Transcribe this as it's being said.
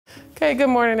Okay, good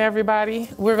morning, everybody.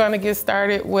 We're going to get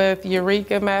started with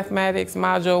Eureka Mathematics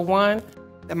Module 1.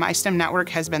 The MiSTEM network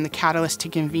has been the catalyst to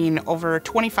convene over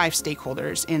 25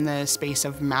 stakeholders in the space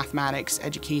of mathematics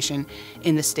education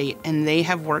in the state, and they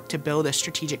have worked to build a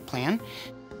strategic plan.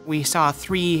 We saw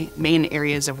three main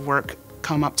areas of work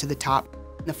come up to the top.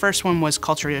 The first one was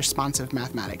culturally responsive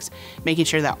mathematics, making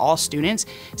sure that all students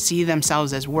see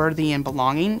themselves as worthy and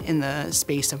belonging in the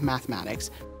space of mathematics.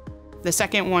 The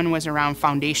second one was around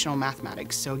foundational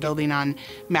mathematics, so building on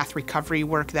math recovery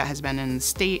work that has been in the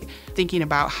state, thinking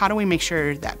about how do we make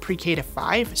sure that pre-K to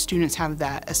 5 students have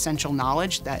that essential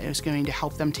knowledge that is going to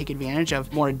help them take advantage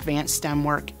of more advanced STEM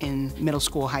work in middle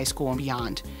school, high school, and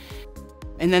beyond.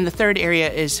 And then the third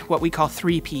area is what we call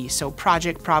 3P, so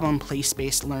project, problem,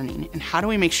 place-based learning. And how do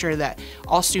we make sure that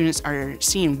all students are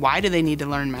seeing why do they need to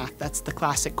learn math? That's the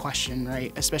classic question,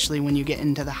 right? Especially when you get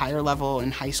into the higher level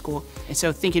in high school. And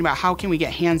so thinking about how can we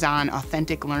get hands-on,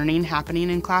 authentic learning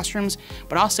happening in classrooms,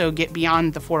 but also get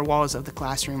beyond the four walls of the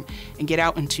classroom and get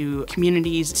out into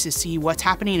communities to see what's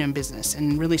happening in business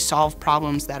and really solve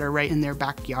problems that are right in their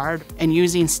backyard, and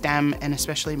using STEM and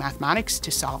especially mathematics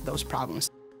to solve those problems.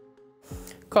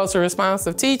 Culturally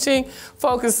responsive teaching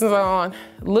focuses on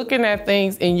looking at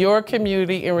things in your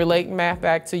community and relating math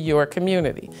back to your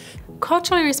community.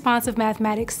 Culturally responsive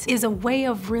mathematics is a way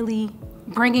of really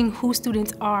bringing who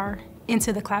students are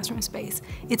into the classroom space.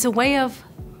 It's a way of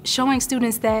showing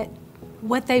students that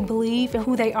what they believe and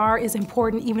who they are is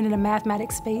important even in a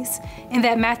mathematics space, and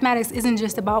that mathematics isn't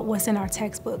just about what's in our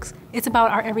textbooks. It's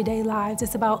about our everyday lives.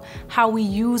 It's about how we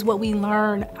use what we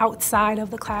learn outside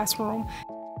of the classroom.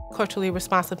 Culturally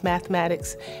responsive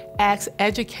mathematics asks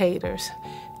educators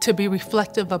to be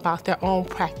reflective about their own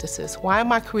practices. Why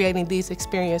am I creating these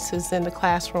experiences in the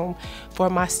classroom for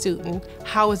my student?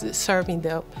 How is it serving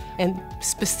them? And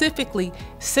specifically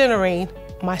centering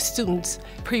my students'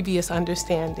 previous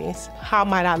understandings. How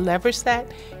might I leverage that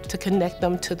to connect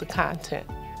them to the content?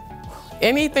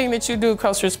 Anything that you do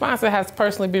culturally responsive has to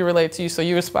personally be related to you, so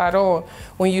you were spot on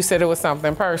when you said it was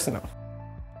something personal.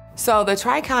 So the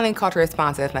Tri-County Culturally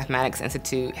Responsive Mathematics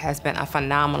Institute has been a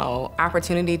phenomenal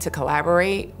opportunity to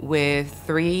collaborate with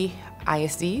 3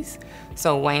 ISDs,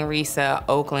 so Wayne RESA,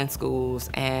 Oakland Schools,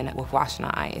 and with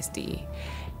Washington ISD.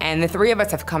 And the 3 of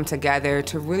us have come together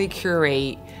to really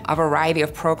curate a variety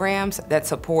of programs that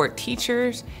support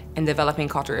teachers in developing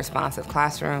culturally responsive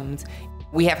classrooms.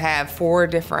 We have had 4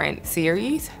 different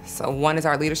series. So one is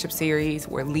our leadership series,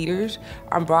 where leaders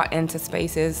are brought into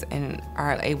spaces and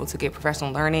are able to get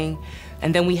professional learning.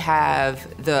 And then we have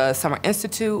the Summer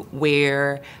Institute,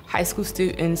 where high school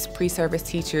students, pre-service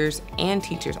teachers, and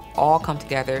teachers all come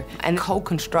together and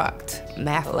co-construct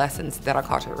math lessons that are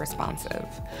culturally responsive.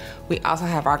 We also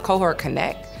have our Cohort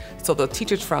Connect. So the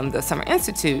teachers from the Summer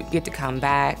Institute get to come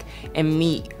back and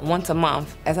meet once a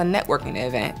month as a networking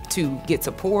event to get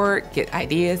support, get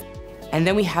ideas. And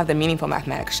then we have the Meaningful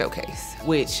Mathematics Showcase,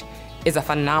 which is a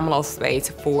phenomenal space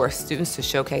for students to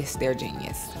showcase their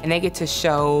genius. And they get to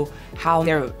show how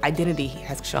their identity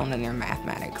has shown in their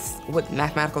mathematics. What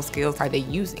mathematical skills are they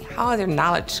using? How is their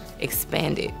knowledge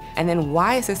expanded? And then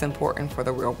why is this important for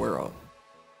the real world?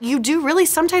 You do really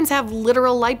sometimes have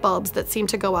literal light bulbs that seem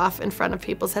to go off in front of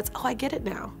people's heads. Oh, I get it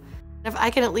now. If I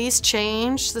can at least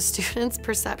change the students'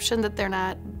 perception that they're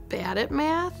not bad at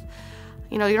math,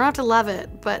 you know, you don't have to love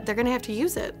it, but they're gonna have to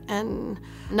use it. And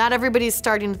not everybody's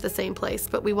starting at the same place,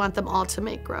 but we want them all to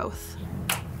make growth.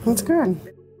 That's good.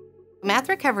 Math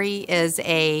recovery is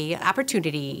an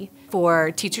opportunity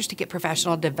for teachers to get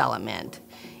professional development.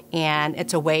 And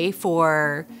it's a way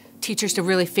for teachers to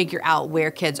really figure out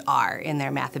where kids are in their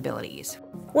math abilities.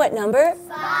 What number?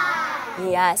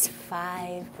 5. Yes,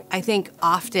 5. I think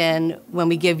often when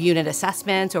we give unit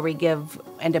assessments or we give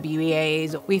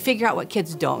NWEAs, we figure out what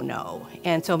kids don't know.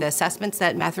 And so the assessments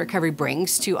that Math Recovery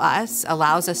brings to us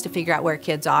allows us to figure out where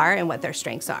kids are and what their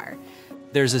strengths are.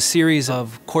 There's a series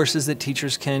of courses that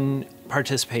teachers can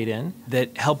participate in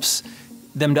that helps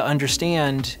them to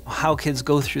understand how kids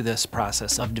go through this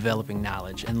process of developing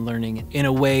knowledge and learning in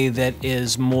a way that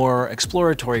is more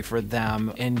exploratory for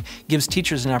them and gives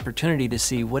teachers an opportunity to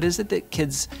see what is it that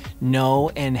kids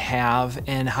know and have,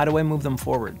 and how do I move them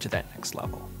forward to that next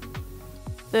level.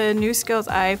 The new skills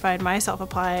I find myself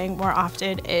applying more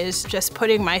often is just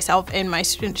putting myself in my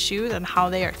students' shoes and how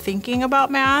they are thinking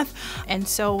about math. And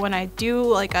so when I do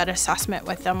like an assessment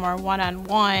with them or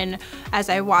one-on-one, as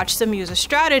I watch them use a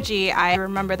strategy, I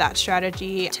remember that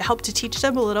strategy to help to teach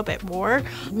them a little bit more,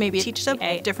 maybe teach them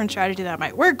a different strategy that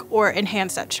might work or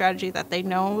enhance that strategy that they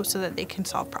know so that they can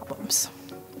solve problems.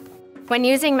 When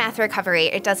using math recovery,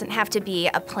 it doesn't have to be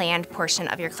a planned portion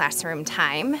of your classroom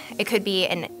time. It could be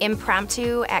an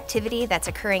impromptu activity that's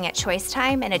occurring at choice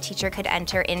time, and a teacher could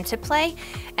enter into play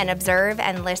and observe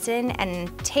and listen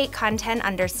and take content,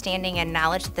 understanding, and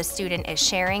knowledge that the student is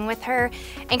sharing with her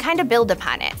and kind of build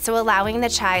upon it. So allowing the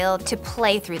child to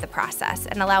play through the process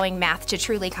and allowing math to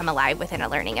truly come alive within a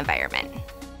learning environment.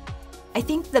 I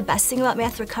think the best thing about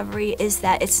math recovery is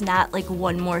that it's not like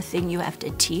one more thing you have to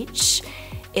teach.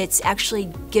 It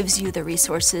actually gives you the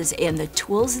resources and the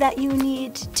tools that you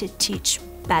need to teach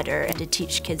better and to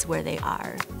teach kids where they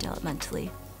are developmentally.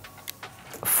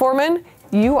 Foreman,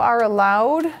 you are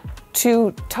allowed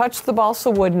to touch the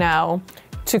balsa wood now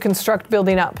to construct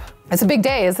building up. It's a big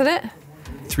day, isn't it?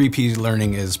 3P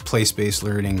learning is place-based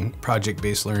learning,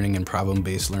 project-based learning, and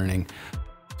problem-based learning.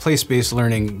 Place-based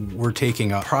learning, we're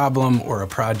taking a problem or a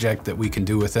project that we can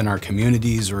do within our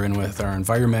communities or with our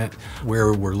environment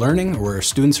where we're learning, or where our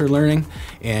students are learning,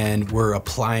 and we're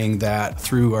applying that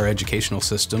through our educational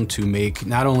system to make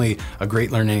not only a great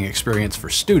learning experience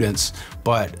for students,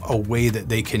 but a way that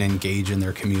they can engage in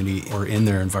their community or in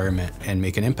their environment and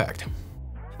make an impact.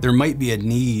 There might be a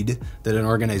need that an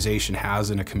organization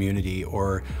has in a community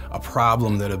or a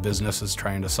problem that a business is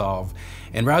trying to solve.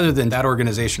 And rather than that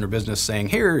organization or business saying,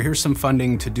 here's some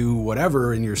funding to do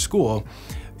whatever in your school,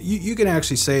 you can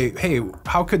actually say, hey,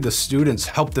 how could the students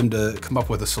help them to come up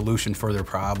with a solution for their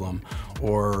problem?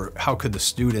 Or how could the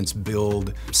students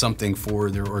build something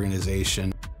for their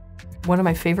organization? One of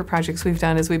my favorite projects we've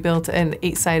done is we built an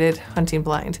 8-sided hunting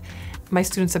blind. My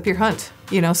students up here hunt,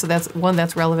 so that's one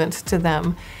that's relevant to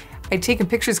them. I'd taken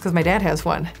pictures because my dad has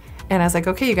one. And I was like,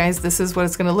 okay, you guys, this is what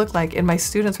it's gonna look like. And my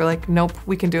students were like, nope,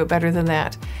 we can do it better than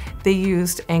that. They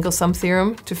used angle sum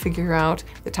theorem to figure out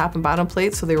the top and bottom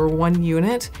plates, so they were one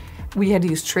unit. We had to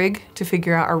use trig to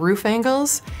figure out our roof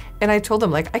angles. And I told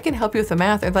them, I can help you with the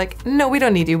math. They're like, no, we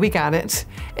don't need you, we got it.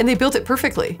 And they built it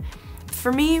perfectly.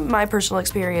 For me, my personal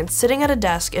experience, sitting at a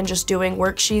desk and just doing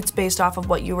worksheets based off of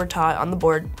what you were taught on the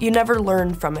board, you never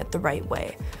learn from it the right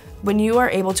way. When you are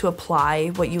able to apply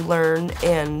what you learn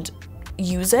and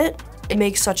use it, it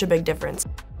makes such a big difference.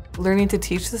 Learning to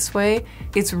teach this way,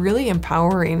 it's really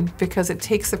empowering because it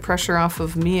takes the pressure off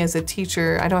of me as a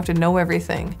teacher. I don't have to know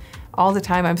everything. All the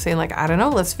time I'm saying I don't know,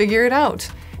 let's figure it out.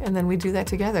 And then we do that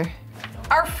together.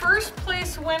 Our first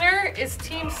place winner is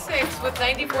Team 6 with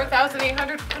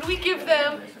 94,800. Could we give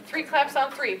them 3 claps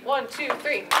on 3? 1, 2,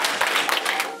 3.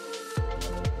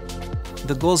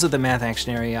 The goals of the Math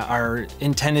Action Area are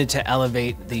intended to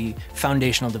elevate the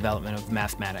foundational development of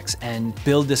mathematics and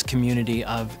build this community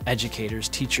of educators,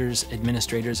 teachers,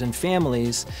 administrators, and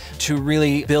families to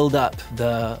really build up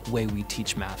the way we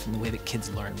teach math and the way that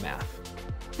kids learn math.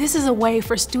 This is a way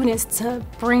for students to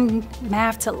bring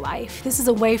math to life. This is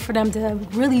a way for them to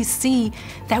really see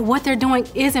that what they're doing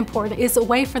is important. It's a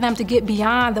way for them to get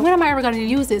beyond when am I ever going to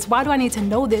use this? Why do I need to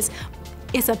know this?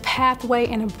 It's a pathway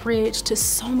and a bridge to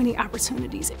so many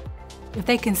opportunities. If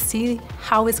they can see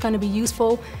how it's going to be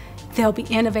useful, they'll be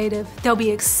innovative, they'll be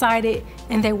excited,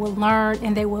 and they will learn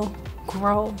and they will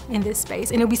grow in this space.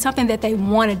 And it'll be something that they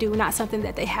want to do, not something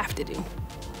that they have to do.